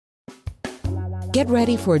Get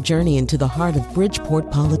ready for a journey into the heart of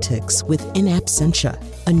Bridgeport politics with In Absentia,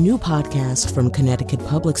 a new podcast from Connecticut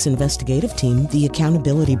Public's investigative team, The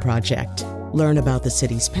Accountability Project. Learn about the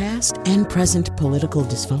city's past and present political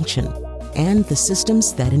dysfunction and the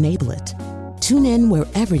systems that enable it. Tune in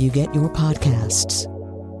wherever you get your podcasts.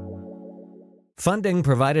 Funding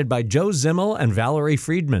provided by Joe Zimmel and Valerie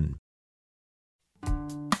Friedman.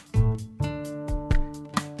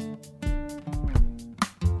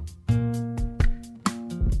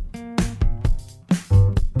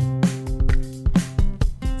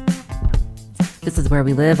 This is Where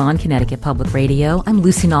We Live on Connecticut Public Radio. I'm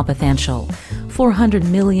Lucy Nalpathanchel. $400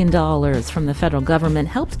 million from the federal government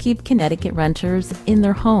helped keep Connecticut renters in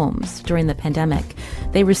their homes during the pandemic.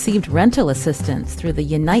 They received rental assistance through the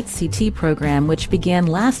Unite CT program, which began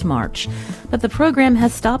last March. But the program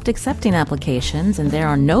has stopped accepting applications, and there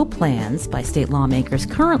are no plans by state lawmakers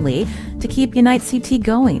currently to keep Unite CT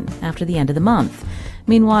going after the end of the month.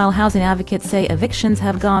 Meanwhile, housing advocates say evictions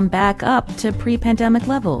have gone back up to pre-pandemic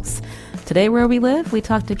levels. Today, Where We Live, we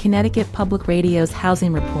talk to Connecticut Public Radio's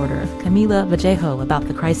housing reporter, Camila Vallejo, about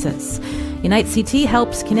the crisis. Unite CT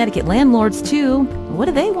helps Connecticut landlords, too. What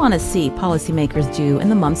do they want to see policymakers do in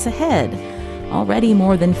the months ahead? Already,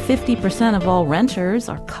 more than 50% of all renters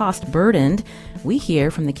are cost-burdened. We hear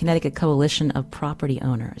from the Connecticut Coalition of Property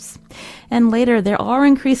Owners. And later, there are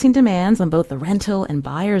increasing demands on both the rental and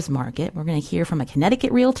buyer's market. We're going to hear from a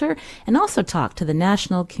Connecticut realtor and also talk to the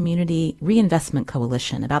National Community Reinvestment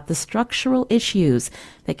Coalition about the structural issues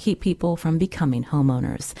that keep people from becoming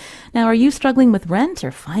homeowners. Now, are you struggling with rent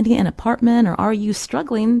or finding an apartment, or are you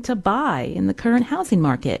struggling to buy in the current housing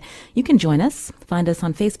market? You can join us. Find us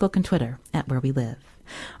on Facebook and Twitter at Where We Live.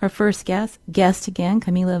 Our first guest again,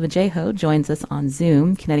 Camila Vallejo, joins us on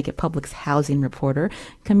Zoom, Connecticut Public's housing reporter.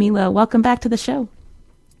 Camila, welcome back to the show.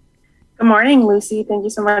 Good morning, Lucy. Thank you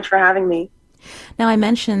so much for having me. Now, I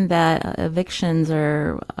mentioned that evictions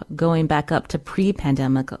are going back up to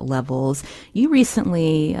pre-pandemic levels. You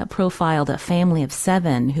recently profiled a family of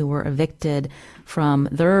 7 who were evicted from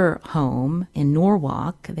their home in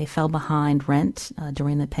Norwalk. They fell behind rent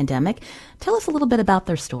during the pandemic. Tell us a little bit about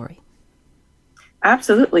their story.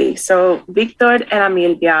 Absolutely. So Victor and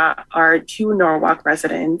Amelia are 2 Norwalk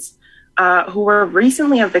residents who were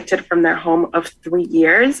recently evicted from their home of 3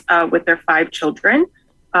 years with their 5 children.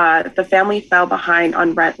 The family fell behind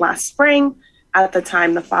on rent last spring. At the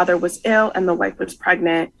time, the father was ill and the wife was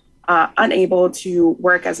pregnant, unable to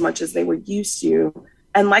work as much as they were used to.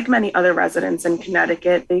 And like many other residents in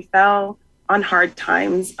Connecticut, they fell on hard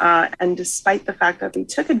times. And despite the fact that they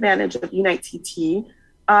took advantage of Unite CT,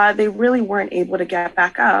 they really weren't able to get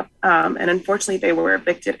back up. And unfortunately, they were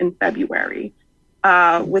evicted in February.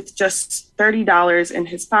 With just $30 in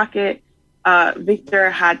his pocket, Victor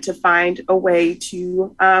had to find a way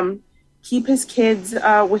to keep his kids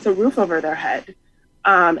with a roof over their head.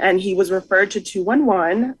 And he was referred to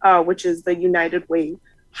 211, which is the United Way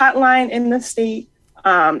hotline in the state.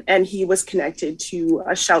 And he was connected to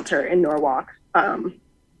a shelter in Norwalk. And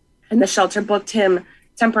the shelter booked him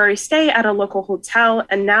temporary stay at a local hotel,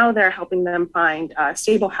 and now they're helping them find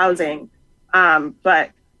stable housing.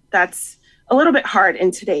 But that's a little bit hard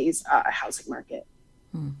in today's housing market.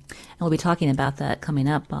 And we'll be talking about that coming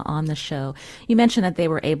up on the show. You mentioned that they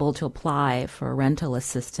were able to apply for rental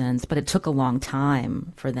assistance, but it took a long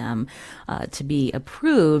time for them to be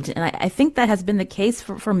approved. And I think that has been the case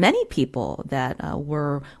for many people that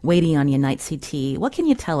were waiting on Unite CT. What can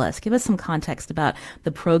you tell us? Give us some context about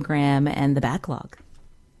the program and the backlog.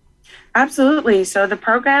 Absolutely. So the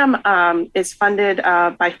program is funded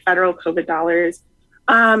by federal COVID dollars.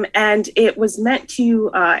 And it was meant to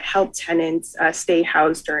help tenants stay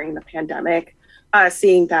housed during the pandemic,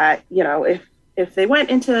 seeing that, if they went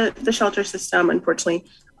into the shelter system, unfortunately,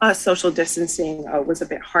 social distancing was a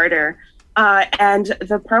bit harder. And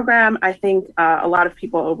the program, I think a lot of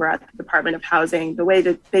people over at the Department of Housing, the way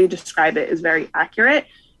that they describe it is very accurate.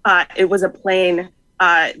 It was a plane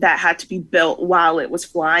that had to be built while it was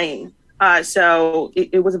flying. So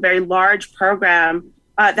it was a very large program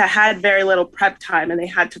that had very little prep time, and they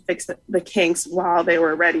had to fix the kinks while they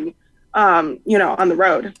were ready, on the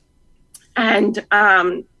road. And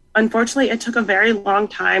unfortunately, it took a very long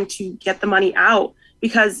time to get the money out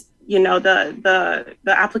because, the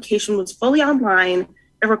application was fully online.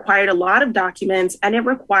 It required a lot of documents, and it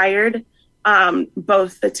required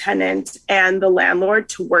both the tenant and the landlord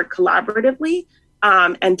to work collaboratively.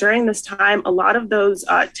 And during this time, a lot of those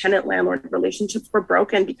tenant-landlord relationships were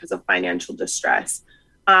broken because of financial distress.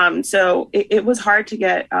 So it was hard to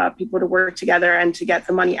get people to work together and to get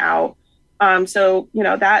the money out. So,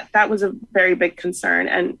 that was a very big concern.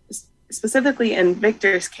 And specifically in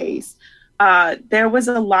Victor's case, there was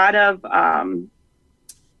a lot of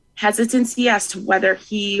hesitancy as to whether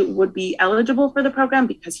he would be eligible for the program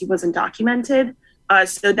because he wasn't documented.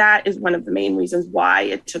 So that is one of the main reasons why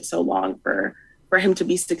it took so long for him to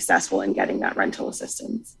be successful in getting that rental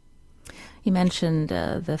assistance. You mentioned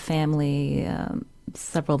the family,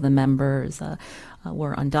 several of the members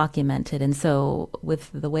were undocumented. And so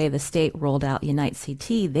with the way the state rolled out Unite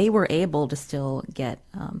CT, they were able to still get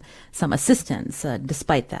some assistance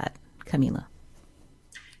despite that, Camila.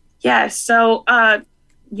 Yeah, so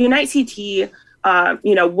Unite CT,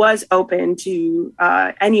 was open to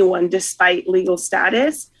anyone despite legal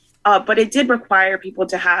status, but it did require people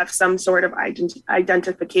to have some sort of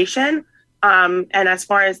identification. And as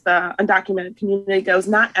far as the undocumented community goes,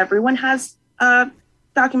 not everyone has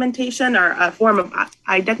documentation or a form of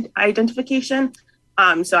identification.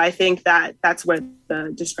 So I think that that's where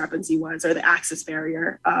the discrepancy was, or the access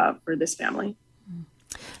barrier for this family.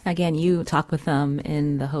 Again, you talked with them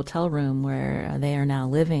in the hotel room where they are now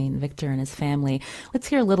living, Victor and his family. Let's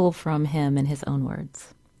hear a little from him in his own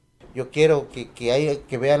words. Yo quiero que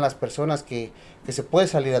vean las personas que se puede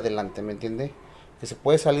salir adelante, ¿me entiende? Que se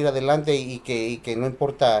puede salir adelante y que no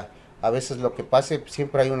importa a veces lo que pase,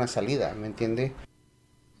 siempre hay una salida, ¿me entiende?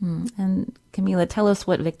 And Camila, tell us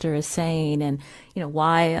what Victor is saying and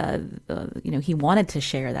why he wanted to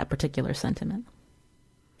share that particular sentiment.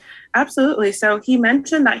 Absolutely. So he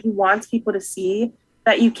mentioned that he wants people to see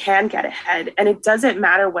that you can get ahead, and it doesn't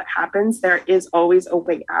matter what happens. There is always a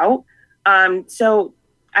way out. So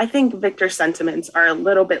I think Victor's sentiments are a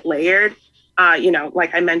little bit layered.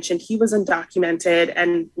 Like I mentioned, he was undocumented,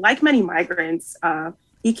 and like many migrants,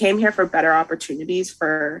 he came here for better opportunities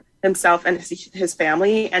for himself and his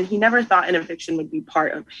family, and he never thought an eviction would be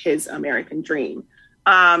part of his American dream.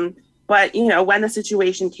 But when the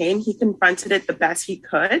situation came, he confronted it the best he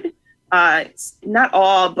could. Not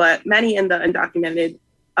all, but many in the undocumented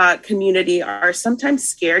community are sometimes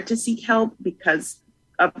scared to seek help because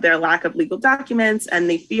of their lack of legal documents, and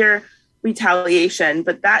they fear retaliation.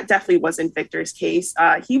 But that definitely wasn't Victor's case.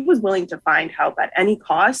 He was willing to find help at any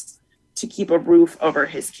cost to keep a roof over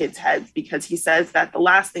his kids' heads, because he says that the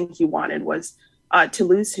last thing he wanted was to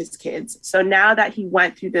lose his kids. So now that he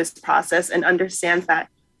went through this process and understands that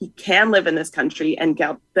he can live in this country and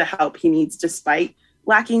get the help he needs despite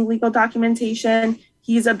lacking legal documentation,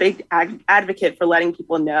 he's a big advocate for letting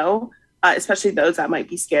people know, especially those that might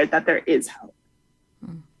be scared, that there is help.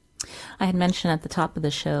 I had mentioned at the top of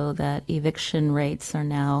the show that eviction rates are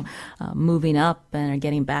now moving up and are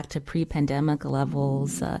getting back to pre-pandemic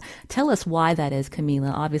levels. Tell us why that is,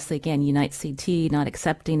 Camila. Obviously, again, Unite CT not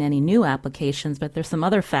accepting any new applications, but there's some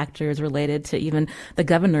other factors related to even the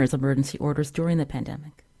governor's emergency orders during the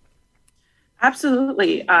pandemic.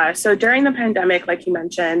 Absolutely. So during the pandemic, like you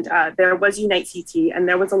mentioned, there was Unite CT, and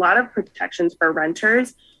there was a lot of protections for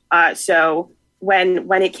renters. So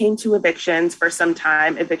when it came to evictions, for some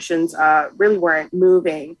time, evictions really weren't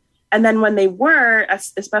moving. And then when they were,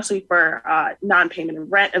 especially for non-payment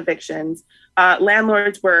of rent evictions,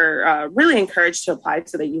 landlords were really encouraged to apply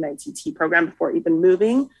to the Unite CT program before even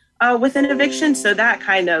moving with an eviction. So that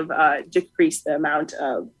kind of decreased the amount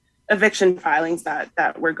of eviction filings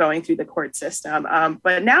that were going through the court system.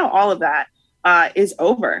 But now all of that is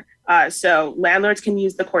over. So landlords can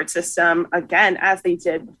use the court system again, as they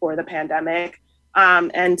did before the pandemic.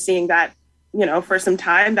 And seeing that, for some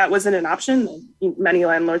time, that wasn't an option. Many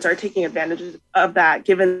landlords are taking advantage of that,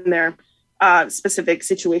 given their specific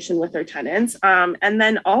situation with their tenants. And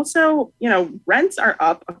then also, rents are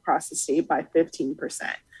up across the state by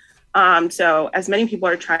 15%. So as many people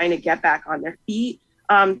are trying to get back on their feet,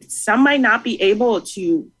 some might not be able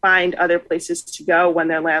to find other places to go when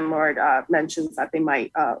their landlord mentions that they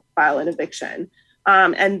might file an eviction.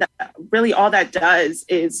 And really all that does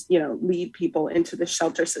is, lead people into the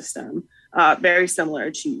shelter system, very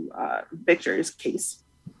similar to Victor's case.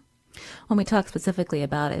 When we talk specifically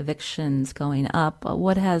about evictions going up,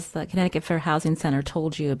 what has the Connecticut Fair Housing Center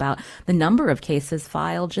told you about the number of cases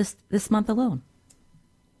filed just this month alone?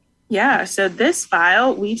 Yeah, so this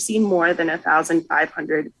file, we've seen more than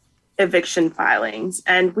 1,500 eviction filings,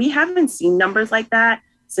 and we haven't seen numbers like that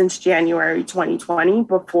since January 2020,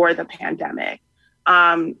 before the pandemic.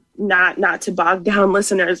 Not to bog down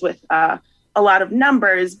listeners with a lot of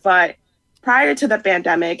numbers, but prior to the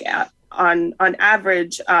pandemic, on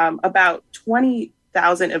average, about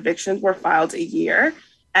 20,000 evictions were filed a year,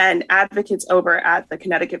 and advocates over at the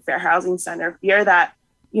Connecticut Fair Housing Center fear that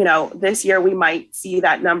this year we might see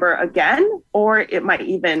that number again, or it might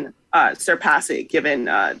even surpass it, given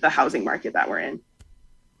the housing market that we're in.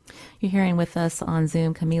 You're hearing with us on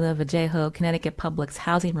Zoom Camila Vallejo, Connecticut Public's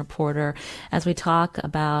housing reporter, as we talk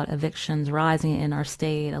about evictions rising in our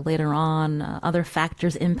state. Later on, other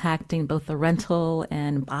factors impacting both the rental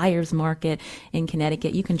and buyer's market in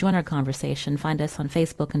Connecticut. You can join our conversation. Find us on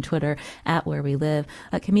Facebook and Twitter at Where We Live.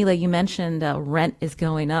 Camila, you mentioned rent is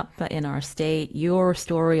going up in our state. Your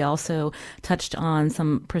story also touched on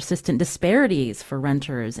some persistent disparities for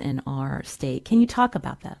renters in our state. Can you talk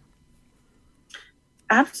about that?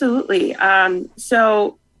 Absolutely.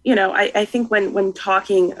 So, I think when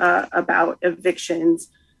talking about evictions,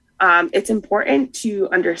 it's important to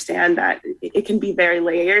understand that it can be very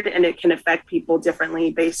layered and it can affect people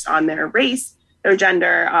differently based on their race, their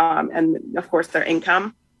gender, and of course, their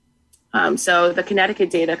income. So the Connecticut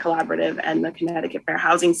Data Collaborative and the Connecticut Fair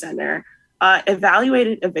Housing Center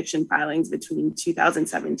evaluated eviction filings between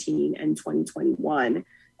 2017 and 2021.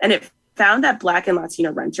 And it found that Black and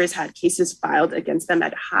Latino renters had cases filed against them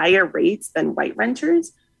at higher rates than white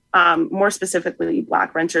renters. More specifically,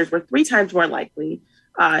 Black renters were 3 times more likely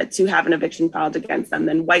to have an eviction filed against them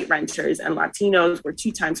than white renters, and Latinos were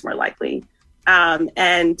 2 times more likely.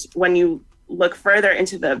 And when you look further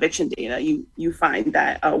into the eviction data, you find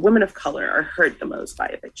that women of color are hurt the most by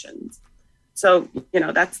evictions. So,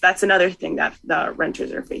 that's another thing that the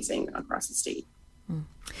renters are facing across the state.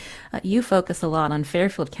 You focus a lot on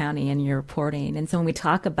Fairfield County in your reporting. And so when we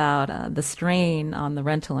talk about the strain on the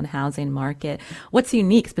rental and housing market, what's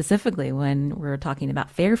unique specifically when we're talking about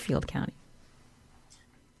Fairfield County?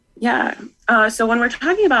 Yeah. So when we're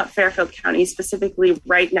talking about Fairfield County, specifically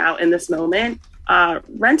right now in this moment,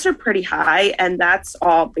 rents are pretty high, and that's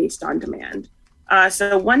all based on demand.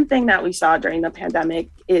 So one thing that we saw during the pandemic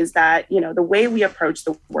is that, the way we approach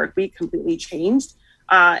the work week completely changed.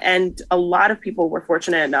 And a lot of people were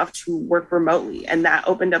fortunate enough to work remotely, and that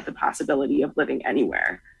opened up the possibility of living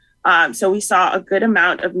anywhere. So we saw a good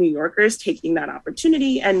amount of New Yorkers taking that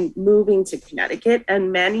opportunity and moving to Connecticut,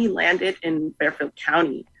 and many landed in Fairfield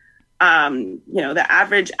County. The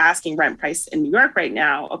average asking rent price in New York right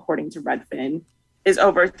now, according to Redfin, is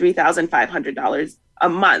over $3,500 a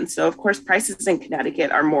month. So of course, prices in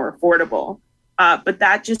Connecticut are more affordable. But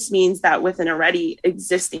that just means that with an already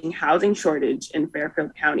existing housing shortage in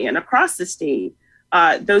Fairfield County and across the state,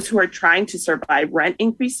 those who are trying to survive rent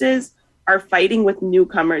increases are fighting with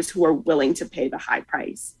newcomers who are willing to pay the high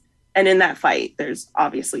price. And in that fight, there's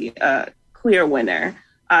obviously a clear winner.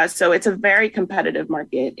 So it's a very competitive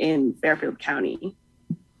market in Fairfield County.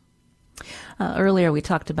 Earlier, we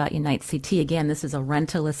talked about Unite CT. Again, this is a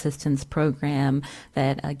rental assistance program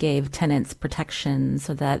that gave tenants protection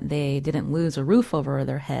so that they didn't lose a roof over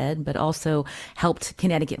their head, but also helped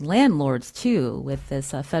Connecticut landlords, too, with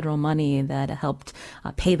this federal money that helped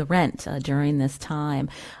pay the rent during this time.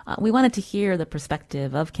 We wanted to hear the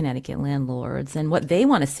perspective of Connecticut landlords and what they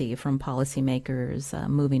want to see from policymakers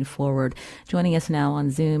moving forward. Joining us now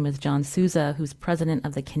on Zoom is John Souza, who's president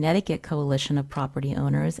of the Connecticut Coalition of Property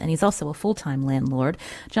Owners, and he's also a full-time landlord.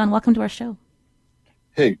 John, welcome to our show.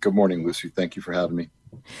 Hey, good morning, Lucy. Thank you for having me.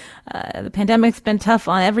 The pandemic's been tough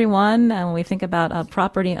on everyone. When we think about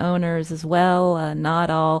property owners as well, not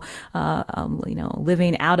all,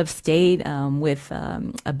 living out of state with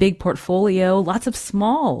a big portfolio. Lots of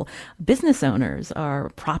small business owners are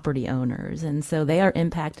property owners, and so they are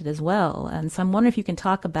impacted as well. And so I'm wondering if you can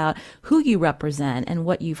talk about who you represent and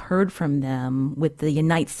what you've heard from them with the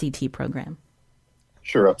Unite CT program.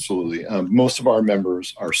 Sure, absolutely. Most of our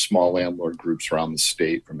members are small landlord groups around the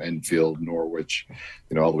state, from Enfield, Norwich,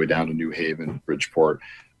 all the way down to New Haven, Bridgeport.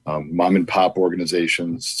 Mom and pop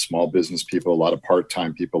organizations, small business people, a lot of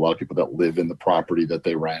part-time people, a lot of people that live in the property that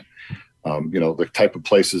they rent. The type of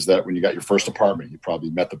places that when you got your first apartment, you probably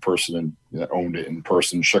met the person that owned it in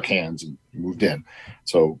person, shook hands, and moved in.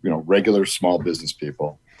 So, regular small business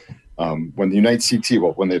people. When the Unite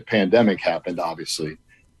CT, when the pandemic happened, obviously,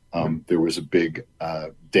 there was a big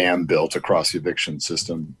dam built across the eviction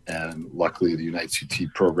system, and luckily the Unite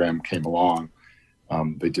CT program came along.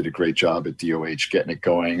 They did a great job at DOH getting it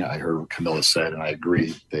going. I heard what Camila said, and I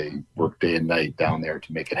agree. They worked day and night down there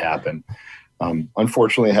to make it happen.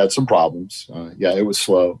 Unfortunately, it had some problems. It was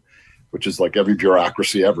slow, which is like every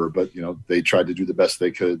bureaucracy ever, but they tried to do the best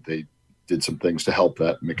they could. They did some things to help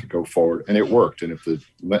that, make it go forward, and it worked. And if the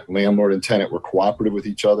landlord and tenant were cooperative with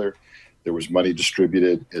each other, there was money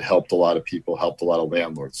distributed. It helped a lot of people, helped a lot of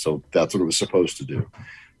landlords. So that's what it was supposed to do.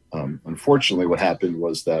 Unfortunately, what happened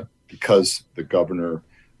was that because the governor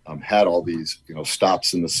had all these,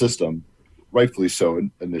 stops in the system, rightfully so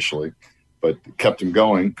initially, but kept him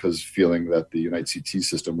going because feeling that the Unite CT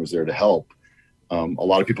system was there to help. A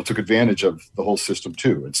lot of people took advantage of the whole system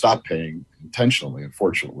too and stopped paying intentionally,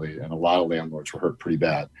 unfortunately. And a lot of landlords were hurt pretty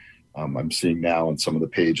bad. I'm seeing now on some of the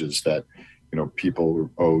pages that, people were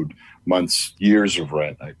owed months, years of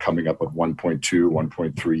rent, coming up at 1.2,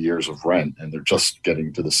 1.3 years of rent, and they're just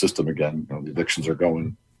getting to the system again. The evictions are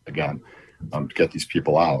going again to get these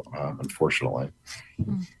people out, unfortunately.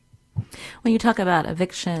 When you talk about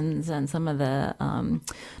evictions and some of the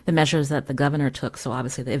measures that the governor took, so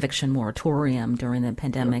obviously the eviction moratorium during the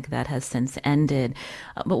pandemic that has since ended,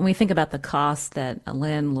 but when we think about the costs that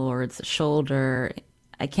landlords shoulder,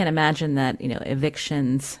 I can't imagine that,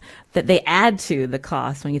 evictions, that they add to the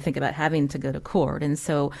cost when you think about having to go to court. And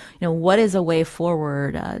so, what is a way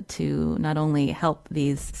forward to not only help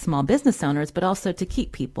these small business owners, but also to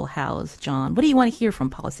keep people housed? John, what do you want to hear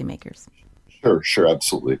from policymakers? Sure,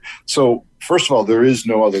 absolutely. So first of all, there is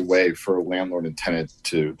no other way for a landlord and tenant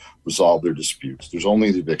to resolve their disputes. There's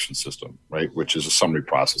only the eviction system, right, which is a summary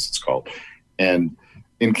process, it's called. And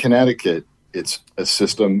in Connecticut, it's a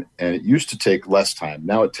system, and it used to take less time.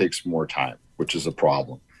 Now it takes more time, which is a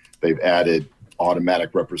problem. They've added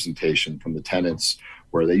automatic representation from the tenants,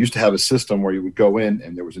 where they used to have a system where you would go in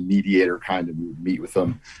and there was a mediator kind of, you would meet with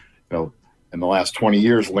them. In the last 20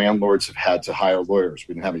 years, landlords have had to hire lawyers.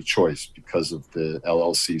 We didn't have any choice because of the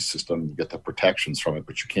LLC system. You get the protections from it,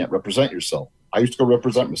 but you can't represent yourself. I used to go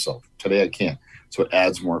represent myself. Today I can't. So it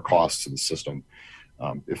adds more costs to the system.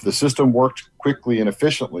 If the system worked quickly and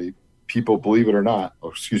efficiently, people, believe it or not,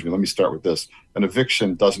 let me start with this. An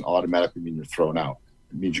eviction doesn't automatically mean you're thrown out.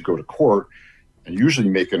 It means you go to court and usually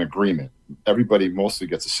make an agreement. Everybody mostly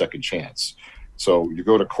gets a second chance. So you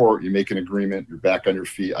go to court, you make an agreement, you're back on your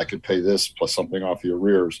feet. I could pay this plus something off the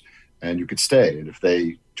arrears, and you could stay. And if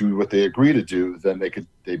they do what they agree to do, then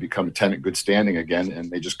they become a tenant good standing again, and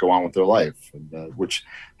they just go on with their life, which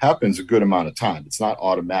happens a good amount of time. It's not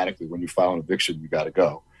automatically when you file an eviction, you got to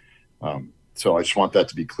go. So I just want that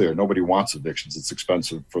to be clear. Nobody wants evictions. It's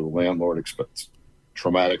expensive for the landlord,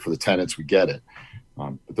 traumatic for the tenants. We get it.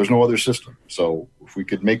 But there's no other system. So if we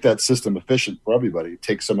could make that system efficient for everybody,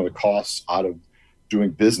 take some of the costs out of doing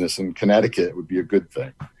business in Connecticut, it would be a good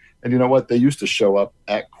thing. And you know what? They used to show up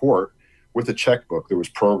at court with a checkbook. There was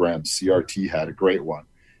programs. CRT had a great one.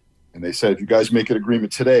 And they said, if you guys make an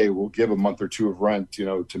agreement today, we'll give a month or two of rent,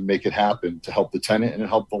 to make it happen, to help the tenant and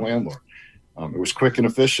help the landlord. It was quick and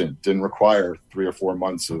efficient, didn't require 3 or 4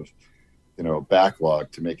 months of,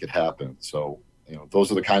 backlog to make it happen. So,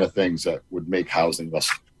 those are the kind of things that would make housing more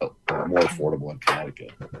affordable in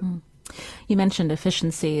Connecticut. You mentioned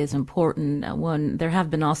efficiency is important. There have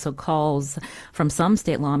been also calls from some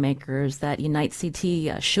state lawmakers that Unite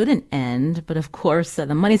CT shouldn't end, but of course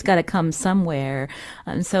the money's got to come somewhere.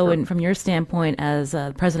 And so from your standpoint as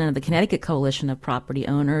president of the Connecticut Coalition of Property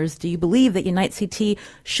Owners, do you believe that Unite CT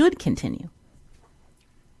should continue?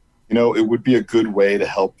 It would be a good way to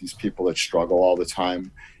help these people that struggle all the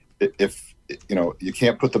time. If you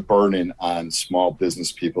can't put the burden on small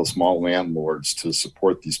business people, small landlords to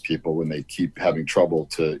support these people when they keep having trouble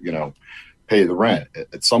to, pay the rent.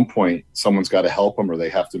 At some point, someone's got to help them or they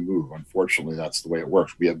have to move. Unfortunately, that's the way it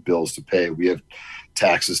works. We have bills to pay. We have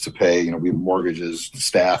taxes to pay. We have mortgages,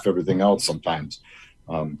 staff, everything else sometimes.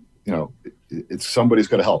 It's somebody's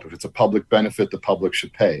got to help. If it's a public benefit, the public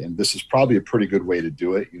should pay. And this is probably a pretty good way to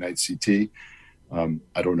do it, Unite CT.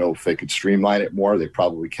 I don't know if they could streamline it more. They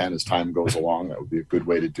probably can as time goes along. That would be a good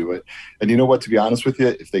way to do it. And you know what, to be honest with you,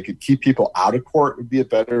 if they could keep people out of court, it would be a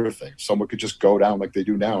better thing. Someone could just go down like they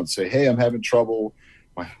do now and say, hey, I'm having trouble.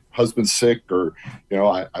 My husband's sick, or,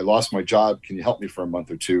 I lost my job. Can you help me for a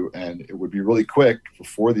month or two? And it would be really quick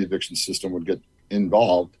before the eviction system would get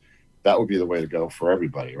involved. That would be the way to go for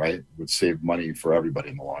everybody, right? It would save money for everybody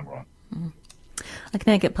in the long run. Mm-hmm. A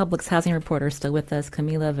Connecticut Public's housing reporter still with us,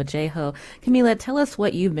 Camila Vallejo. Camila, tell us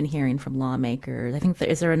what you've been hearing from lawmakers. I think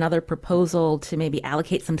is there another proposal to maybe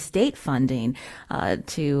allocate some state funding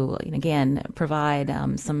to, again, provide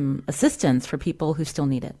some assistance for people who still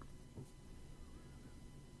need it?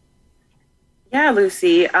 Yeah,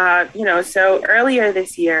 Lucy. So earlier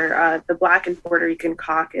this year, the Black and Puerto Rican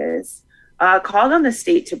Caucus called on the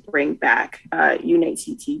state to bring back Unite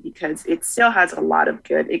CT because it still has a lot of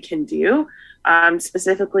good it can do.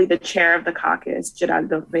 Specifically, the chair of the caucus,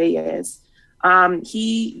 Gerardo Reyes,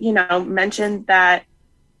 he, mentioned that,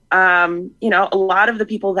 a lot of the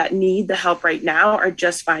people that need the help right now are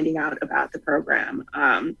just finding out about the program.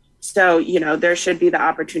 So, there should be the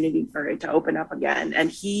opportunity for it to open up again.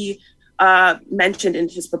 And he mentioned in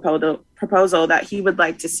his proposal that he would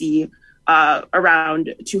like to see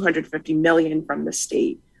around $250 million from the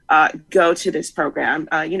state go to this program,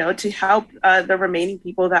 to help the remaining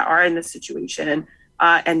people that are in this situation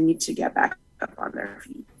and need to get back up on their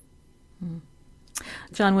feet.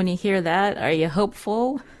 John, when you hear that, are you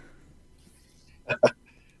hopeful?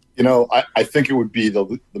 I think it would be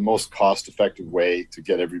the most cost-effective way to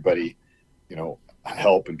get everybody,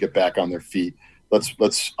 help and get back on their feet.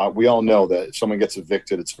 We all know that if someone gets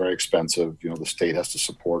evicted, it's very expensive. The state has to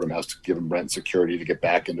support them, has to give them rent security to get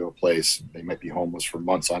back into a place. They might be homeless for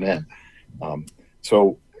months on end.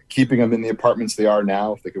 So keeping them in the apartments they are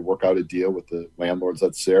now, if they could work out a deal with the landlords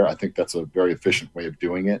that's there, I think that's a very efficient way of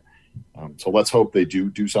doing it. So let's hope they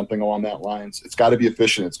do something along that lines. It's got to be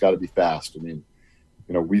efficient. It's got to be fast. I mean,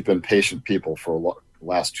 we've been patient people for the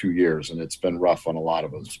last 2 years, and it's been rough on a lot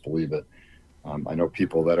of us, believe it. I know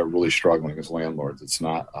people that are really struggling as landlords. It's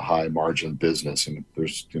not a high margin business. And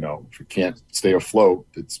there's, if you can't stay afloat,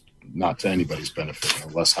 it's not to anybody's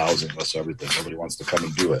benefit. Less housing, less everything. Nobody wants to come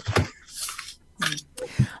and do it.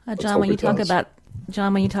 John, when you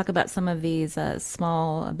talk about some of these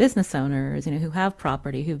small business owners, who have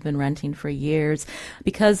property, who've been renting for years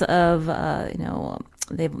because of,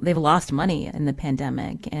 they've lost money in the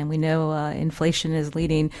pandemic, and we know inflation is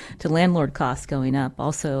leading to landlord costs going up.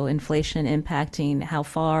 Also, inflation impacting how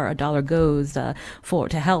far a dollar goes to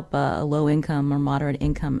help a low income or moderate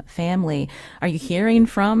income family. Are you hearing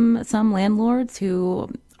from some landlords who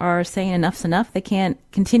are saying enough's enough, they can't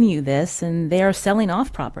continue this, and they are selling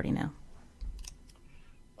off property now?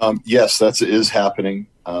 Yes, that is happening.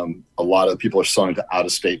 A lot of people are selling to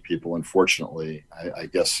out-of-state people. Unfortunately, I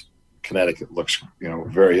guess Connecticut looks,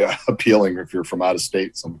 very appealing if you're from out of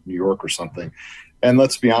state, some New York or something. And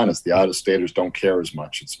let's be honest, the out-of-staters don't care as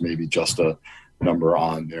much. It's maybe just a number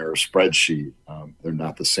on their spreadsheet. They're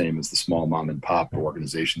not the same as the small mom and pop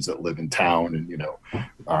organizations that live in town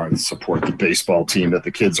and, support the baseball team that the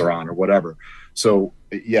kids are on or whatever. So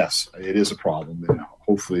yes, it is a problem, and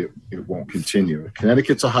hopefully it won't continue.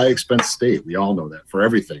 Connecticut's a high expense state. We all know that for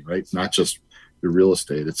everything, right? It's not just the real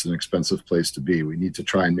estate. It's an expensive place to be. We need to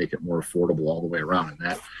try and make it more affordable all the way around. And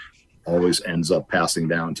that always ends up passing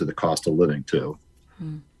down to the cost of living too.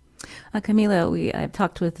 Camila, I've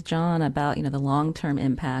talked with John about, the long-term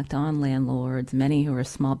impact on landlords, many who are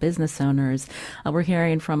small business owners. We're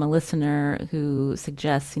hearing from a listener who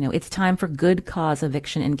suggests, it's time for good cause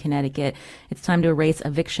eviction in Connecticut. It's time to erase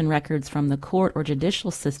eviction records from the court or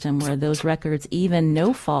judicial system where those records, even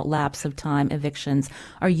no-fault lapse of time evictions,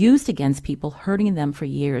 are used against people, hurting them for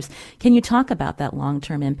years. Can you talk about that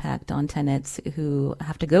long-term impact on tenants who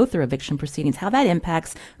have to go through eviction proceedings, how that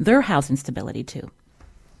impacts their housing stability too?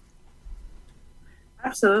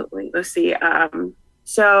 Absolutely, Lucy.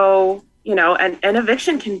 So, an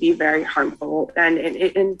eviction can be very harmful, and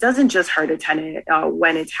it doesn't just hurt a tenant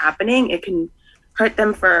when it's happening. It can hurt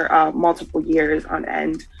them for multiple years on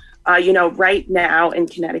end. Right now in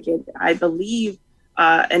Connecticut, I believe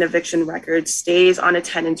an eviction record stays on a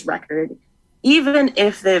tenant's record, even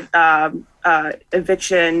if the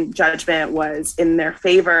eviction judgment was in their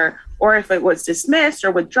favor, or if it was dismissed or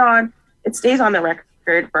withdrawn, it stays on the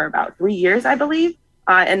record for about 3 years, I believe.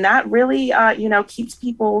 And that really, keeps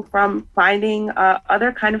people from finding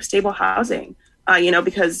other kind of stable housing,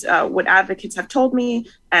 because what advocates have told me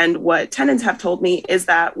and what tenants have told me is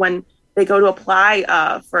that when they go to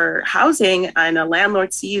apply for housing and a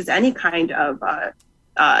landlord sees any kind of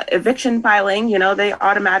eviction filing, they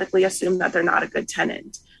automatically assume that they're not a good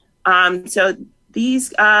tenant. So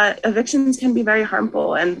these evictions can be very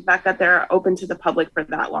harmful, and the fact that they're open to the public for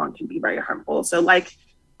that long can be very harmful. So like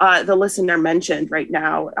the listener mentioned right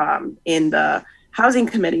now in the Housing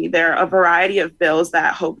Committee, there are a variety of bills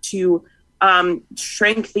that hope to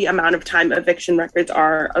shrink the amount of time eviction records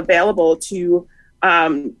are available to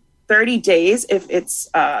 30 days if it's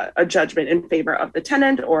a judgment in favor of the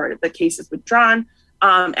tenant or the case is withdrawn,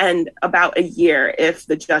 and about a year if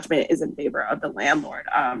the judgment is in favor of the landlord.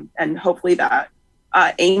 And hopefully that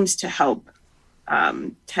aims to help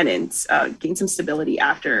tenants gain some stability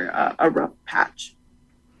after a rough patch.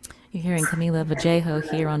 You're hearing Camila Vallejo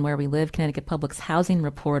here on Where We Live, Connecticut Public's housing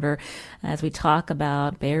reporter, as we talk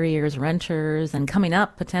about barriers renters and coming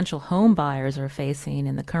up potential home buyers are facing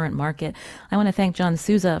in the current market. I want to thank John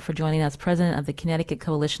Souza for joining us, president of the Connecticut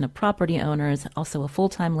Coalition of Property Owners, also a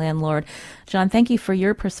full-time landlord. John, thank you for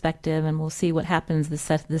your perspective, and we'll see what happens this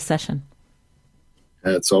session.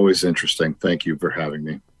 It's always interesting. Thank you for having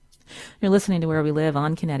me. You're listening to Where We Live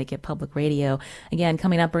on Connecticut Public Radio. Again,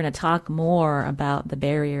 coming up, we're going to talk more about the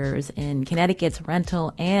barriers in Connecticut's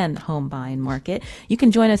rental and home buying market. You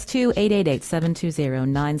can join us too,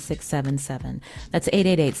 888-720-9677. That's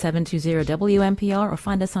 888-720-WNPR, or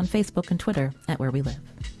find us on Facebook and Twitter at Where We Live.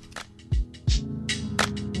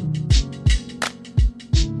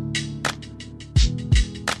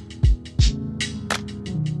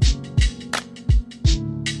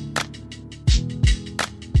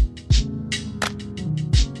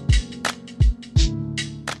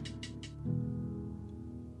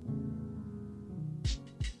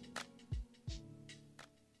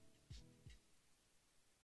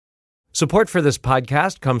 Support for this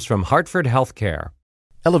podcast comes from Hartford Healthcare.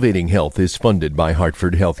 Elevating Health is funded by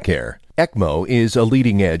Hartford Healthcare. ECMO is a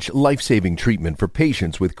leading-edge, life-saving treatment for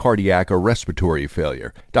patients with cardiac or respiratory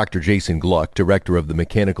failure. Dr. Jason Gluck, director of the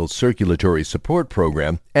Mechanical Circulatory Support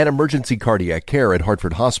Program and Emergency Cardiac Care at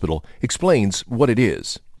Hartford Hospital, explains what it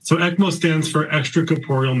is. So ECMO stands for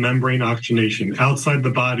extracorporeal membrane oxygenation, outside the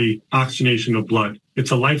body oxygenation of blood. It's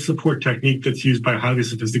a life support technique that's used by highly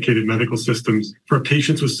sophisticated medical systems for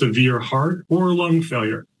patients with severe heart or lung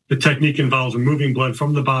failure. The technique involves removing blood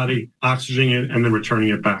from the body, oxygenating it, and then returning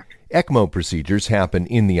it back. ECMO procedures happen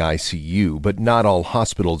in the ICU, but not all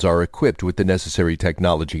hospitals are equipped with the necessary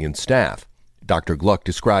technology and staff. Dr. Gluck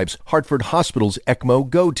describes Hartford Hospital's ECMO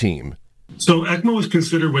Go team. So ECMO is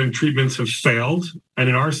considered when treatments have failed. And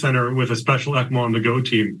in our center, with a special ECMO on the Go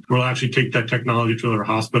team, we'll actually take that technology to their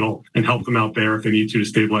hospital and help them out there if they need to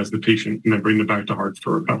stabilize the patient and then bring them back to Hartford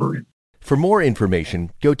for recovery. For more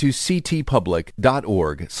information, go to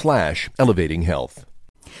ctpublic.org/elevatinghealth.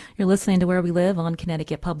 You're listening to Where We Live on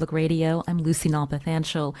Connecticut Public Radio. I'm Lucy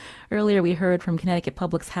Nalpathanchel. Earlier, we heard from Connecticut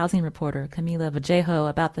Public's housing reporter, Camila Vallejo,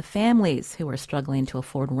 about the families who are struggling to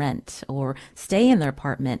afford rent or stay in their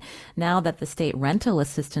apartment now that the state rental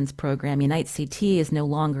assistance program, Unite CT, is no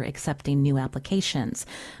longer accepting new applications.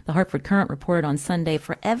 The Hartford Courant reported on Sunday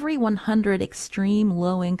for every 100 extreme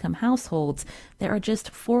low-income households, there are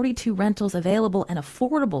just 42 rentals available and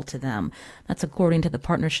affordable to them. That's according to the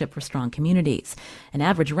Partnership for Strong Communities. And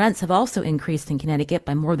average rents have also increased in Connecticut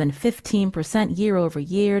by more than 15% year over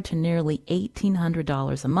year to nearly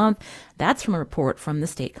 $1,800 a month. That's from a report from the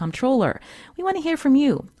state comptroller. We want to hear from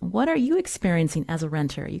you. What are you experiencing as a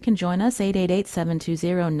renter? You can join us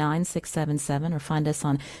 888-720-9677 or find us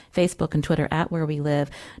on Facebook and Twitter at Where We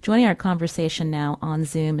Live. Joining our conversation now on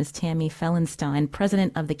Zoom is Tammy Fellenstein,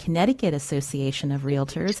 president of the Connecticut Association of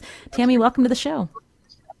Realtors. Tammy, welcome to the show.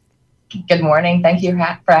 Good morning. Thank you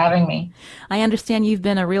for having me. I understand you've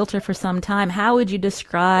been a realtor for some time. How would you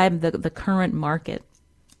describe the current market?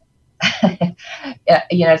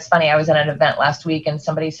 Yeah, it's funny. I was at an event last week and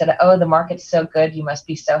somebody said, "Oh, the market's so good. You must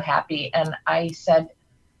be so happy." And I said,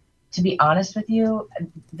 to be honest with you,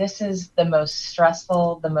 this is the most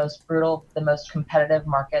stressful, the most brutal, the most competitive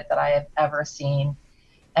market that I have ever seen.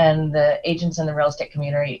 And the agents in the real estate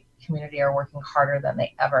community are working harder than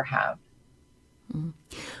they ever have.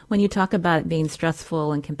 When you talk about it being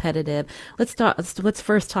stressful and competitive, let's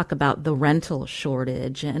first talk about the rental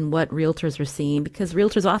shortage and what realtors are seeing, because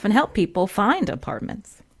realtors often help people find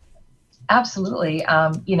apartments. Absolutely.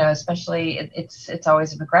 Especially it's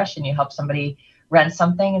always a progression. You help somebody rent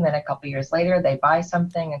something, and then a couple years later they buy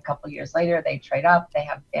something. A couple years later they trade up. They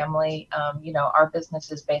have family. Our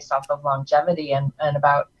business is based off of longevity and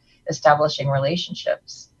about establishing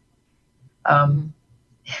relationships.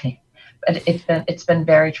 But it's been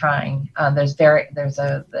very trying.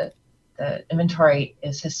 The inventory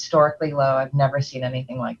is historically low. I've never seen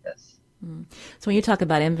anything like this. So when you talk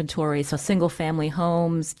about inventory, so single family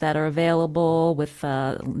homes that are available with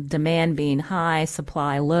demand being high,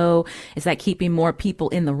 supply low, is that keeping more people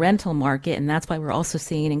in the rental market? And that's why we're also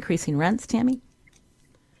seeing increasing rents, Tammy?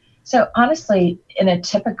 So honestly, in a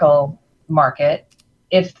typical market,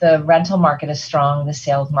 if the rental market is strong, the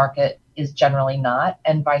sales market is generally not,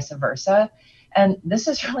 and vice versa. And this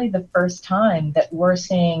is really the first time that we're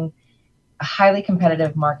seeing a highly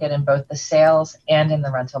competitive market in both the sales and in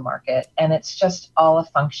the rental market. And it's just all a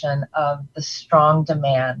function of the strong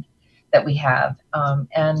demand that we have.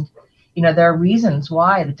 There are reasons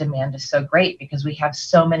why the demand is so great, because we have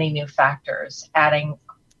so many new factors adding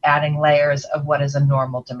layers of what is a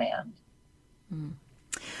normal demand.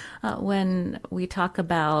 When we talk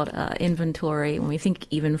about inventory, when we think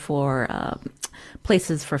even for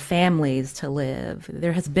places for families to live,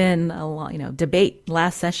 there has been a lot, debate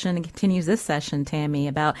last session and continues this session, Tammy,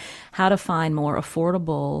 about how to find more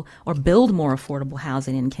affordable or build more affordable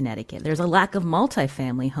housing in Connecticut. There's a lack of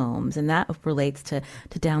multifamily homes, and that relates to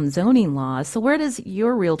down zoning laws. So where does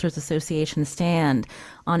your Realtors Association stand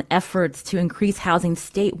on efforts to increase housing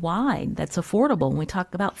statewide that's affordable when we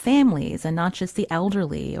talk about families and not just the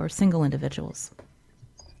elderly or single individuals?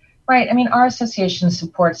 Right. I mean, our association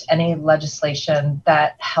supports any legislation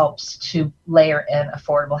that helps to layer in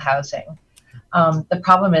affordable housing. The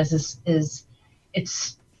problem is it's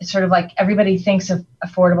sort of like everybody thinks of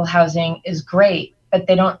affordable housing is great, but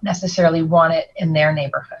they don't necessarily want it in their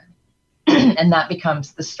neighborhood. And that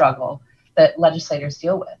becomes the struggle that legislators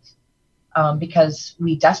deal with. Because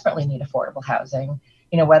we desperately need affordable housing,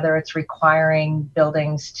 whether it's requiring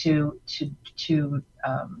buildings to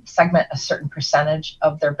segment a certain percentage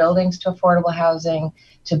of their buildings to affordable housing,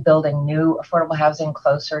 to building new affordable housing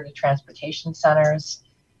closer to transportation centers.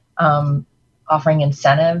 offering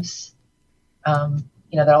incentives. There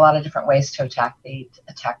are a lot of different ways to attack the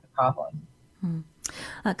problem.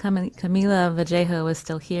 Camila Vallejo is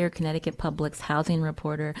still here, Connecticut Public's housing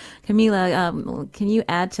reporter. Camila, can you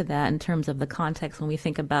add to that in terms of the context when we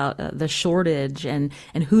think about the shortage and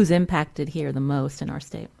who's impacted here the most in our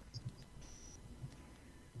state?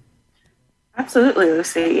 Absolutely,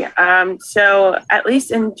 Lucy. So at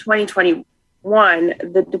least in 2021,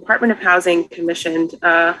 the Department of Housing commissioned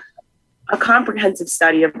a comprehensive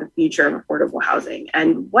study of the future of affordable housing.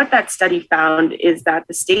 And what that study found is that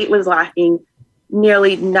the state was lacking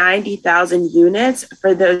nearly 90,000 units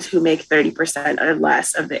for those who make 30% or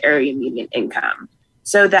less of the area median income.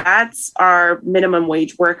 So that's our minimum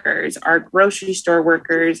wage workers, our grocery store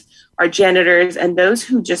workers, our janitors, and those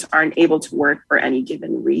who just aren't able to work for any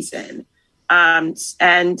given reason.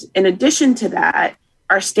 And in addition to that,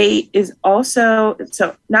 our state is also,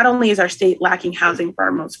 so not only is our state lacking housing for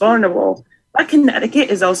our most vulnerable, but Connecticut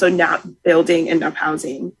is also not building enough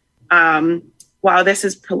housing. While this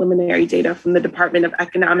is preliminary data from the Department of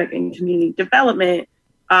Economic and Community Development,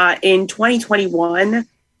 in 2021,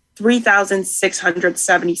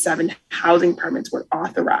 3,677 housing permits were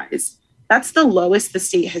authorized. That's the lowest the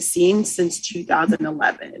state has seen since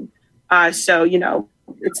 2011. So,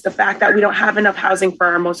 it's the fact that we don't have enough housing for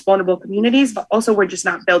our most vulnerable communities, but also we're just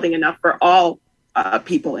not building enough for all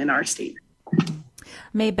people in our state.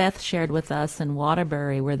 Maybeth shared with us in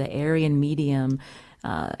Waterbury, where the area median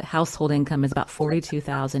household income is about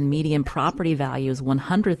 $42,000, median property value is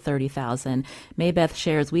 $130,000. Maybeth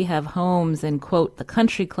shares, we have homes in, quote, the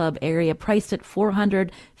country club area priced at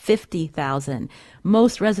 $450,000.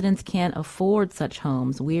 Most residents can't afford such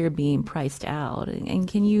homes. We're being priced out. And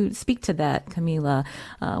can you speak to that, Camila,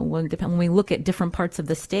 when we look at different parts of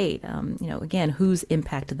the state? Again, who's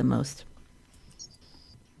impacted the most?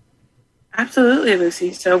 Absolutely,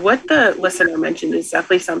 Lucy. So what the listener mentioned is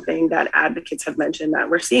definitely something that advocates have mentioned that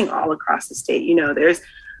we're seeing all across the state. There's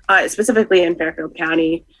specifically in Fairfield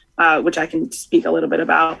County, which I can speak a little bit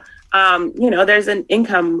about. There's an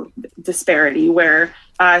income disparity where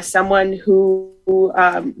someone who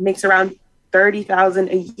makes around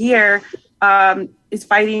 $30,000 a year is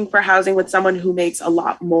fighting for housing with someone who makes a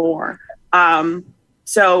lot more.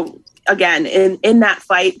 So again, in that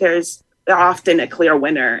fight, there's often a clear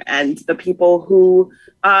winner, and the people who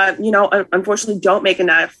unfortunately don't make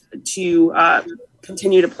enough to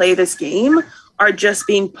continue to play this game are just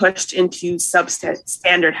being pushed into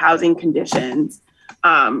substandard housing conditions,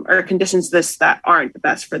 or conditions that aren't the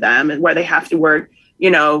best for them, and where they have to work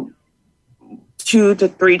 2 to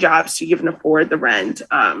 3 jobs to even afford the rent,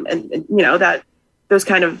 and that those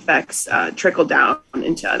kind of effects trickle down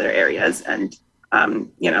into other areas, and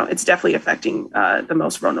it's definitely affecting the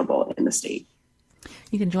most vulnerable in the state.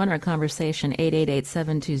 You can join our conversation,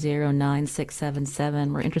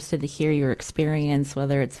 888-720-9677. We're interested to hear your experience,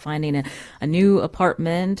 whether it's finding a new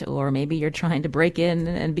apartment, or maybe you're trying to break in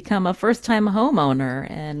and become a first-time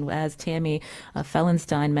homeowner. And as Tammy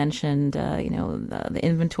Fellenstein mentioned, the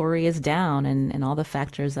inventory is down, and all the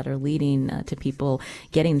factors that are leading to people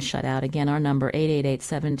getting shut out. Again, our number,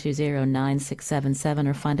 888-720-9677,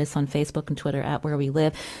 or find us on Facebook and Twitter at Where We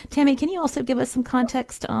Live. Tammy, can you also give us some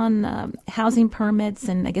context on housing permits?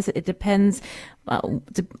 And I guess it depends on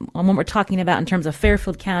what we're talking about in terms of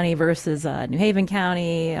Fairfield County versus New Haven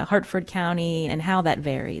County, Hartford County, and how that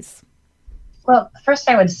varies. Well, first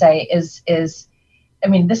I would say is this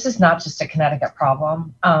is not just a Connecticut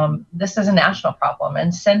problem. This is a national problem.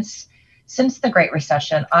 And since the Great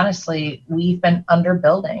Recession, honestly, we've been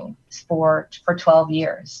underbuilding for 12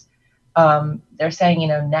 years. They're saying,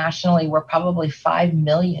 nationally, we're probably 5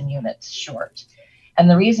 million units short. And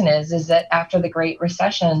the reason is that after the Great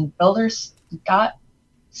Recession, builders got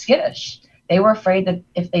skittish. They were afraid that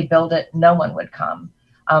if they build it, no one would come.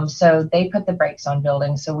 So they put the brakes on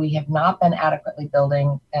building. So we have not been adequately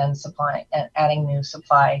building and supplying and adding new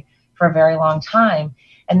supply for a very long time.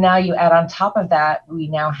 And now you add on top of that, we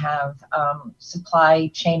now have supply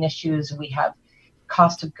chain issues. We have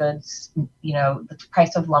cost of goods. The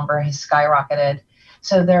price of lumber has skyrocketed.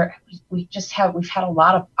 So we've had a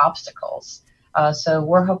lot of obstacles. So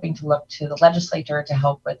we're hoping to look to the legislature to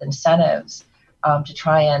help with incentives to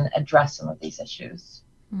try and address some of these issues.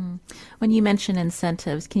 When you mention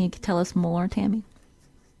incentives, can you tell us more, Tammy?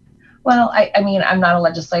 Well, I'm not a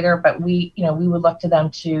legislator, but we would look to them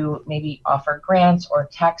to maybe offer grants or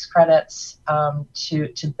tax credits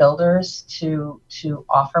to builders to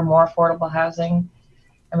offer more affordable housing.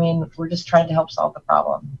 We're just trying to help solve the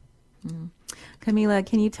problem. Camila,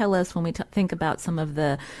 can you tell us, when we think about some of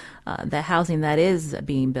the housing that is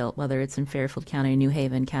being built, whether it's in Fairfield County or New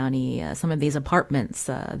Haven County, some of these apartments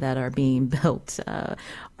that are being built,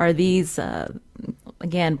 are these,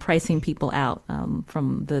 again, pricing people out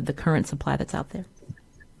from the current supply that's out there?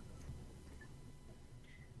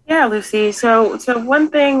 Yeah, Lucy. So one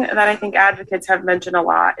thing that I think advocates have mentioned a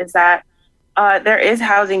lot is that there is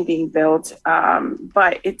housing being built,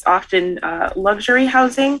 but it's often luxury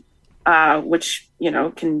housing, which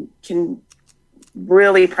can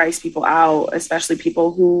really price people out, especially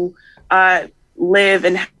people who live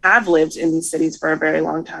and have lived in these cities for a very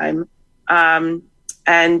long time. And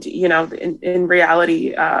in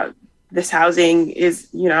reality, this housing is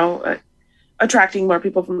attracting more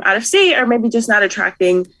people from out of state, or maybe just not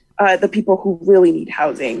attracting the people who really need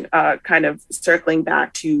housing, kind of circling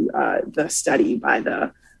back to the study by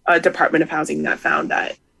the Department of Housing that found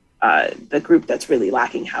that the group that's really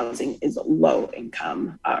lacking housing is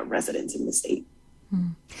low-income residents in the state.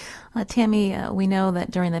 Tammy, we know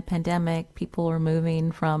that during the pandemic, people were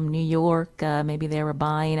moving from New York. Maybe they were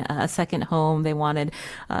buying a second home. They wanted,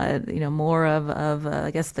 more of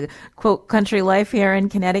I guess, the quote country life here in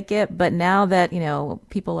Connecticut. But now that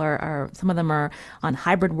people are some of them are on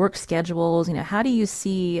hybrid work schedules. How do you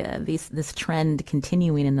see this trend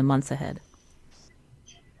continuing in the months ahead?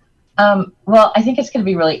 Well, I think it's going to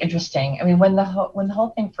be really interesting. I mean, when the whole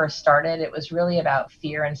thing first started, it was really about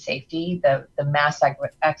fear and safety, the mass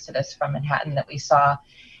exodus from Manhattan that we saw.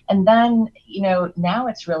 And then, now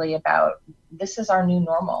it's really about, this is our new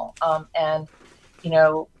normal. And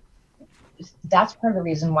that's part of the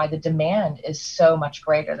reason why the demand is so much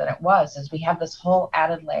greater than it was, is we have this whole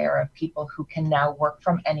added layer of people who can now work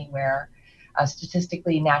from anywhere.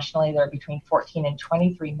 Statistically, nationally, there are between 14 and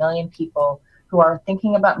 23 million people who are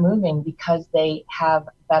thinking about moving because they have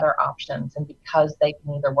better options and because they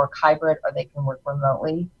can either work hybrid or they can work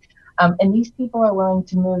remotely. And these people are willing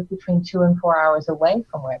to move between 2 and 4 hours away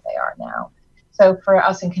from where they are now. So for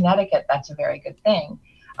us in Connecticut, that's a very good thing.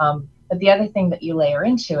 But the other thing that you layer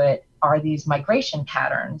into it are these migration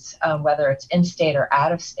patterns, whether it's in-state or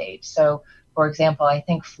out-of-state. So, for example, I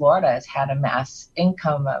think Florida has had a mass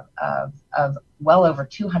income of well over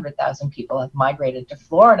 200,000 people have migrated to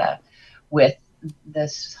Florida with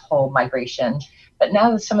this whole migration. But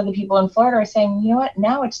now that some of the people in Florida are saying, you know what,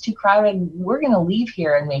 now it's too crowded, we're going to leave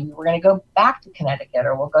here and maybe we're going to go back to Connecticut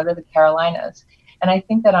or we'll go to the Carolinas. And I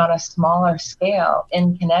think that on a smaller scale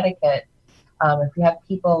in Connecticut, if you have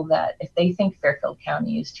people that, if they think Fairfield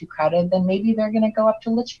County is too crowded, then maybe they're going to go up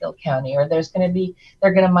to Litchfield County, or they're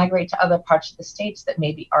going to migrate to other parts of the states that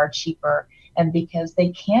maybe are cheaper, and because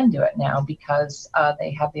they can do it now because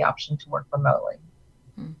they have the option to work remotely.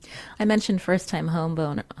 I mentioned first-time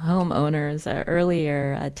homeowners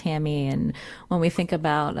earlier, Tammy, and when we think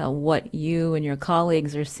about what you and your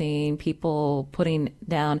colleagues are seeing, people putting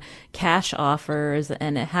down cash offers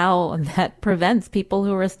and how that prevents people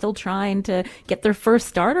who are still trying to get their first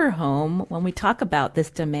starter home when we talk about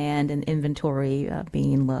this demand and inventory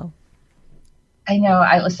being low. I know.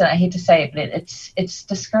 I hate to say it, but it's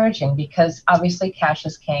discouraging because obviously cash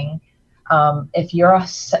is king. If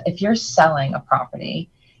you're selling a property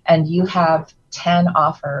and you have 10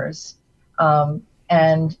 offers,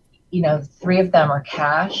 and 3 of them are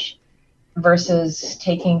cash, versus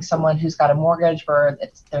taking someone who's got a mortgage where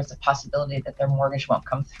there's a possibility that their mortgage won't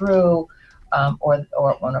come through, or it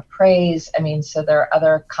won't appraise. I mean, so there are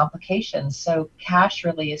other complications. So cash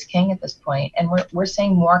really is king at this point, and we're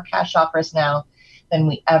seeing more cash offers now than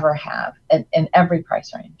we ever have in every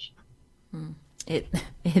price range. It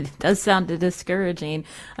does sound discouraging.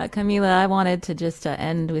 Camila, I wanted to just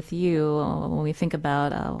end with you when we think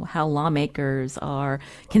about how lawmakers are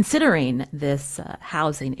considering this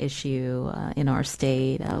housing issue in our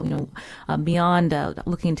state, beyond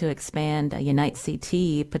looking to expand Unite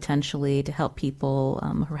CT potentially to help people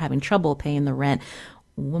who are having trouble paying the rent.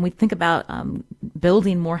 When we think about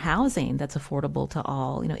building more housing that's affordable to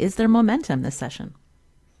all, is there momentum this session?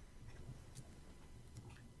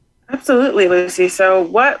 Absolutely, Lucy. So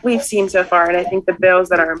what we've seen so far, and I think the bills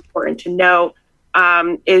that are important to note,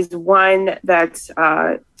 is one that's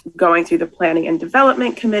going through the Planning and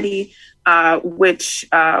Development Committee, which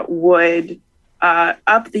would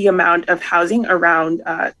up the amount of housing around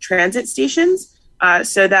transit stations.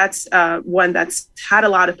 So that's one that's had a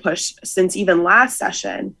lot of push since even last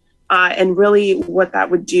session. And really what that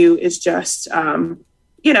would do is just,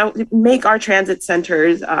 make our transit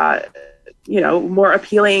centers more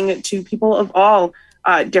appealing to people of all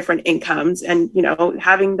different incomes. And,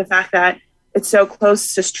 having the fact that it's so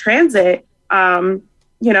close to transit,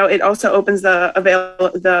 it also opens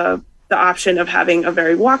the the option of having a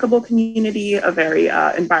very walkable community, a very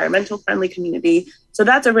environmental friendly community. So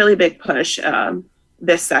that's a really big push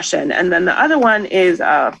this session. And then the other one is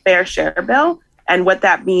a fair share bill. And what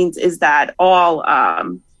that means is that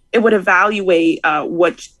it would evaluate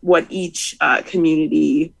what each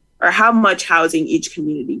community, or how much housing each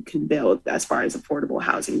community can build as far as affordable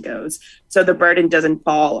housing goes. So the burden doesn't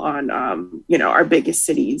fall on, our biggest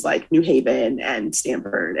cities like New Haven and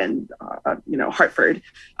Stamford and, Hartford,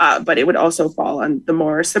 but it would also fall on the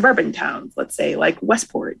more suburban towns, let's say like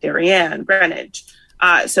Westport, Darien, Greenwich.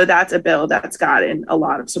 So that's a bill that's gotten a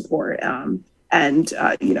lot of support. That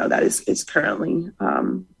is currently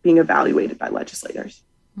being evaluated by legislators.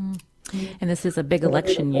 And this is a big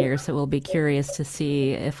election year, so we'll be curious to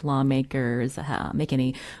see if lawmakers make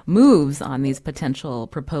any moves on these potential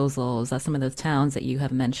proposals. Some of those towns that you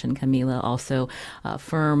have mentioned, Camila, also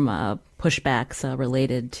firm pushbacks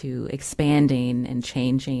related to expanding and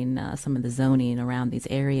changing some of the zoning around these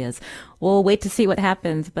areas. We'll wait to see what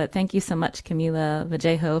happens, but thank you so much, Camila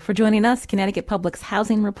Vallejo, for joining us, Connecticut Public's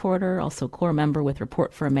housing reporter, also core member with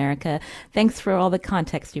Report for America. Thanks for all the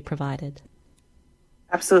context you provided.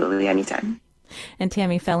 Absolutely, anytime. And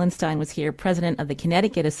Tammy Fellenstein was here, president of the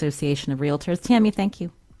Connecticut Association of Realtors. Tammy, thank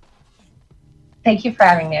you. Thank you for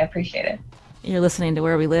having me. I appreciate it. You're listening to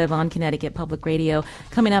Where We Live on Connecticut Public Radio.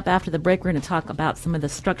 Coming up after the break, we're going to talk about some of the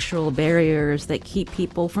structural barriers that keep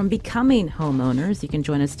people from becoming homeowners. You can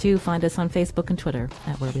join us too. Find us on Facebook and Twitter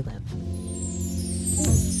at Where We Live.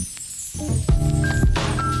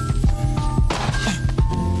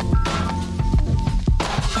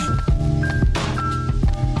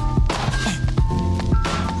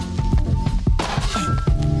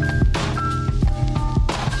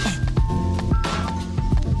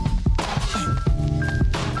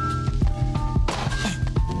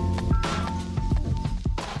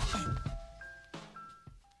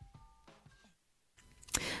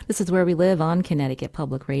 This is Where We Live on Connecticut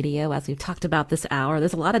Public Radio. As we've talked about this hour,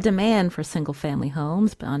 there's a lot of demand for single-family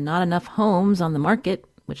homes, but not enough homes on the market,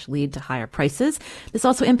 which lead to higher prices. This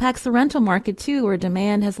also impacts the rental market, too, where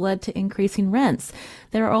demand has led to increasing rents.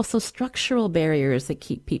 There are also structural barriers that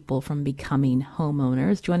keep people from becoming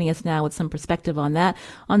homeowners. Joining us now with some perspective on that,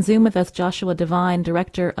 on Zoom with us, Joshua Devine,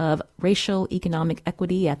 Director of Racial Economic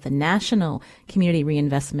Equity at the National Community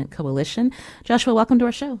Reinvestment Coalition. Joshua, welcome to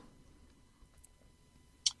our show.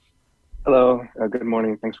 Hello. Good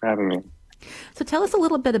morning. Thanks for having me. So tell us a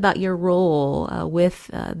little bit about your role with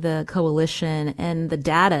the coalition and the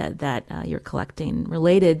data that you're collecting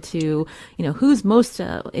related to, who's most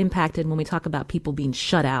impacted when we talk about people being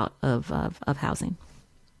shut out of housing.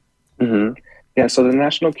 Mm-hmm. Yeah, so the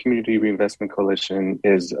National Community Reinvestment Coalition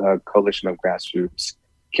is a coalition of grassroots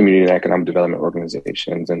community and economic development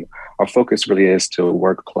organizations. And our focus really is to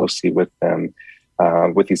work closely with them,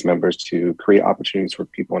 with these members, to create opportunities for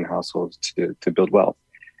people and households to build wealth.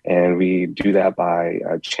 And we do that by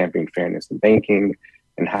championing fairness in banking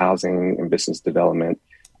and housing and business development,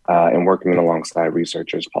 and working alongside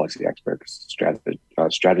researchers, policy experts,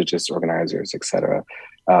 strategists, organizers, et cetera.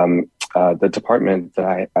 The department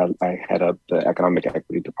that I head up, the Economic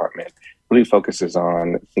Equity Department, really focuses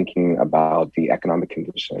on thinking about the economic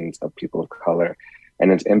conditions of people of color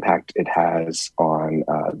and its impact it has on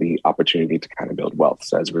the opportunity to kind of build wealth.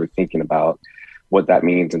 So as we're thinking about what that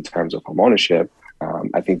means in terms of homeownership,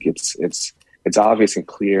 I think it's obvious and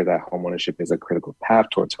clear that homeownership is a critical path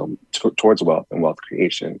towards wealth and wealth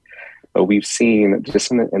creation. But we've seen just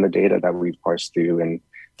in the data that we've parsed through and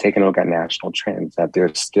taken a look at national trends that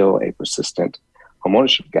there's still a persistent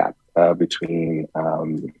homeownership gap between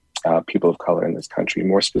people of color in this country.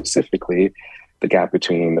 More specifically, the gap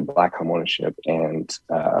between the Black homeownership and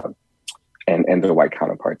their white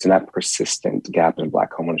counterparts, and that persistent gap in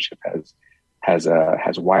Black homeownership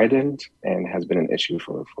has widened and has been an issue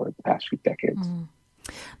for the past few decades. Mm.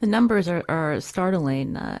 The numbers are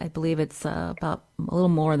startling. I believe it's about a little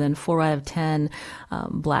more than 4 out of 10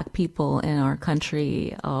 Black people in our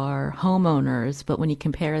country are homeowners. But when you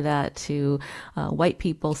compare that to white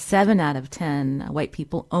people, 7 out of 10 white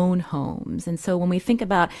people own homes. And so when we think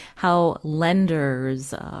about how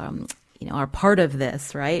lenders are part of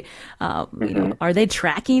this, right? Are they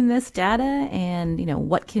tracking this data? And,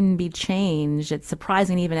 what can be changed? It's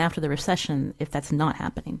surprising even after the recession if that's not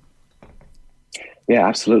happening. Yeah,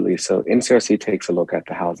 absolutely. So NCRC takes a look at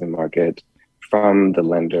the housing market from the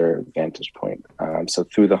lender vantage point. So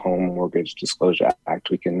through the Home Mortgage Disclosure Act,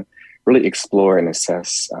 we can really explore and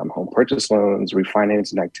assess home purchase loans,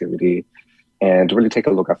 refinancing activity, and really take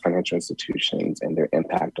a look at financial institutions and their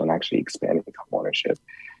impact on actually expanding home ownership.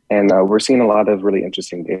 And we're seeing a lot of really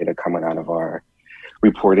interesting data coming out of our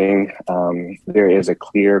reporting, there is a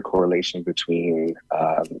clear correlation between,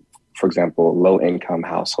 for example, low-income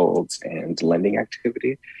households and lending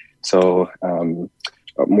activity. So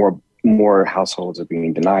more households are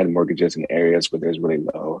being denied mortgages in areas where there's really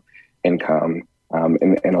low income.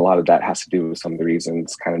 And a lot of that has to do with some of the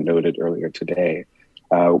reasons kind of noted earlier today.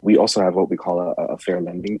 We also have what we call a fair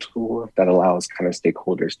lending tool that allows kind of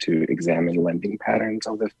stakeholders to examine lending patterns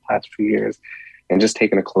over the past few years. And just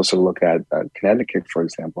taking a closer look at Connecticut, for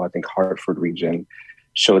example, I think Hartford region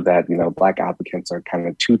showed that, Black applicants are kind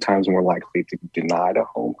of 2 times more likely to be denied a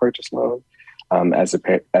home purchase loan as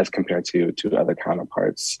compared to other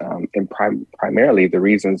counterparts. And primarily the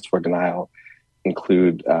reasons for denial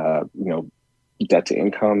include, debt to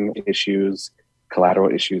income issues,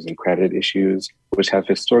 collateral issues, and credit issues, which have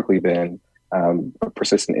historically been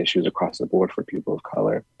persistent issues across the board for people of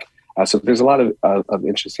color. So there's a lot of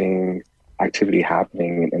interesting activity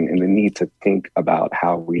happening, and the need to think about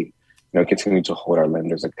how we continue to hold our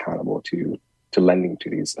lenders accountable to lending to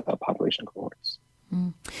these population cohorts.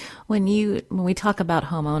 When we talk about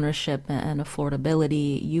home ownership and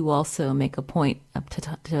affordability, you also make a point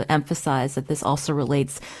to emphasize that this also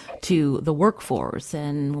relates to the workforce.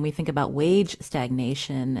 And when we think about wage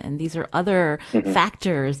stagnation, and these are other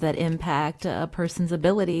factors that impact a person's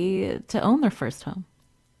ability to own their first home.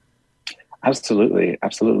 Absolutely.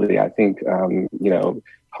 I think,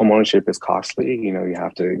 home ownership is costly. You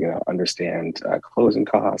have to, understand closing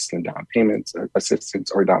costs and down payments, assistance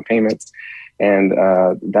or down payments. And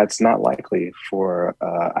that's not likely for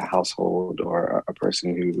a household or a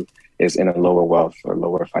person who is in a lower wealth or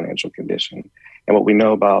lower financial condition. And what we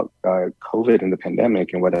know about COVID and the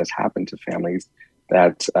pandemic and what has happened to families,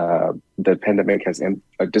 that the pandemic has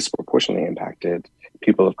disproportionately impacted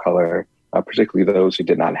people of color, particularly those who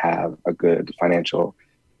did not have a good financial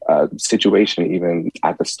situation even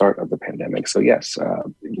at the start of the pandemic. So yes,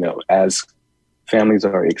 as families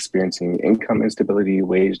are experiencing income instability,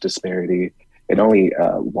 wage disparity, it only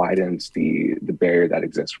widens the barrier that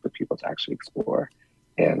exists for people to actually explore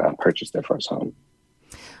and purchase their first home.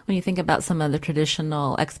 When you think about some of the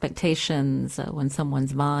traditional expectations when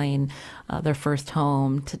someone's buying their first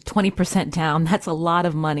home, to 20% down, that's a lot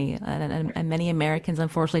of money. And many Americans,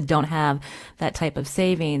 unfortunately, don't have that type of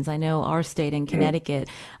savings. I know our state in Connecticut,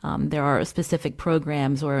 there are specific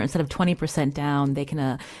programs where instead of 20% down, they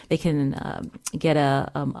can get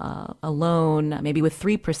a loan maybe with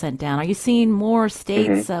 3% down. Are you seeing more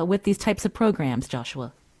states with these types of programs,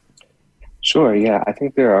 Joshua? Sure. Yeah, I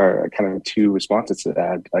think there are kind of 2 responses to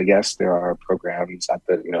that. Yes, there are programs at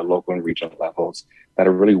the local and regional levels that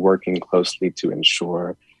are really working closely to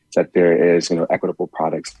ensure that there is equitable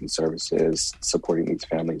products and services supporting these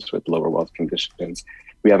families with lower wealth conditions.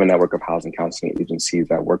 We have a network of housing counseling agencies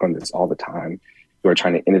that work on this all the time, who are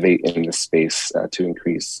trying to innovate in this space to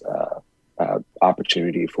increase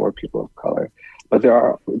opportunity for people of color. But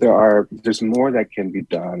there's more that can be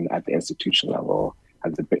done at the institution level,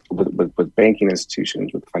 with banking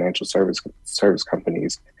institutions, with financial service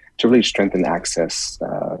companies, to really strengthen access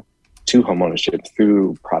to homeownership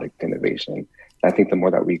through product innovation. And I think the more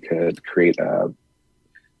that we could create a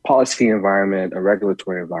policy environment, a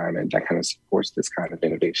regulatory environment that kind of supports this kind of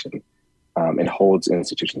innovation and holds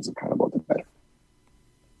institutions accountable, the better.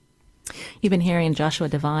 You've been hearing Joshua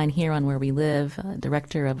Devine here on Where We Live,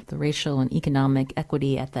 Director of the Racial and Economic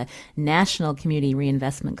Equity at the National Community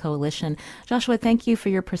Reinvestment Coalition. Joshua, thank you for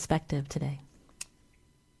your perspective today.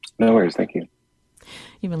 No worries. Thank you.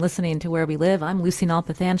 You've been listening to Where We Live. I'm Lucy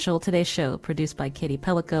Nalpathanchel. Today's show, produced by Katie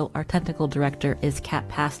Pellico. Our technical director is Kat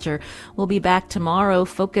Pastor. We'll be back tomorrow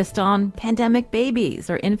focused on pandemic babies,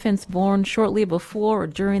 or infants born shortly before or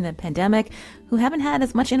during the pandemic who haven't had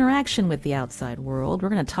as much interaction with the outside world. We're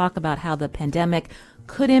going to talk about how the pandemic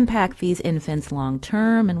could impact these infants long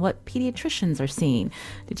term and what pediatricians are seeing.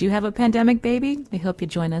 Did you have a pandemic baby? We hope you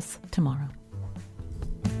join us tomorrow.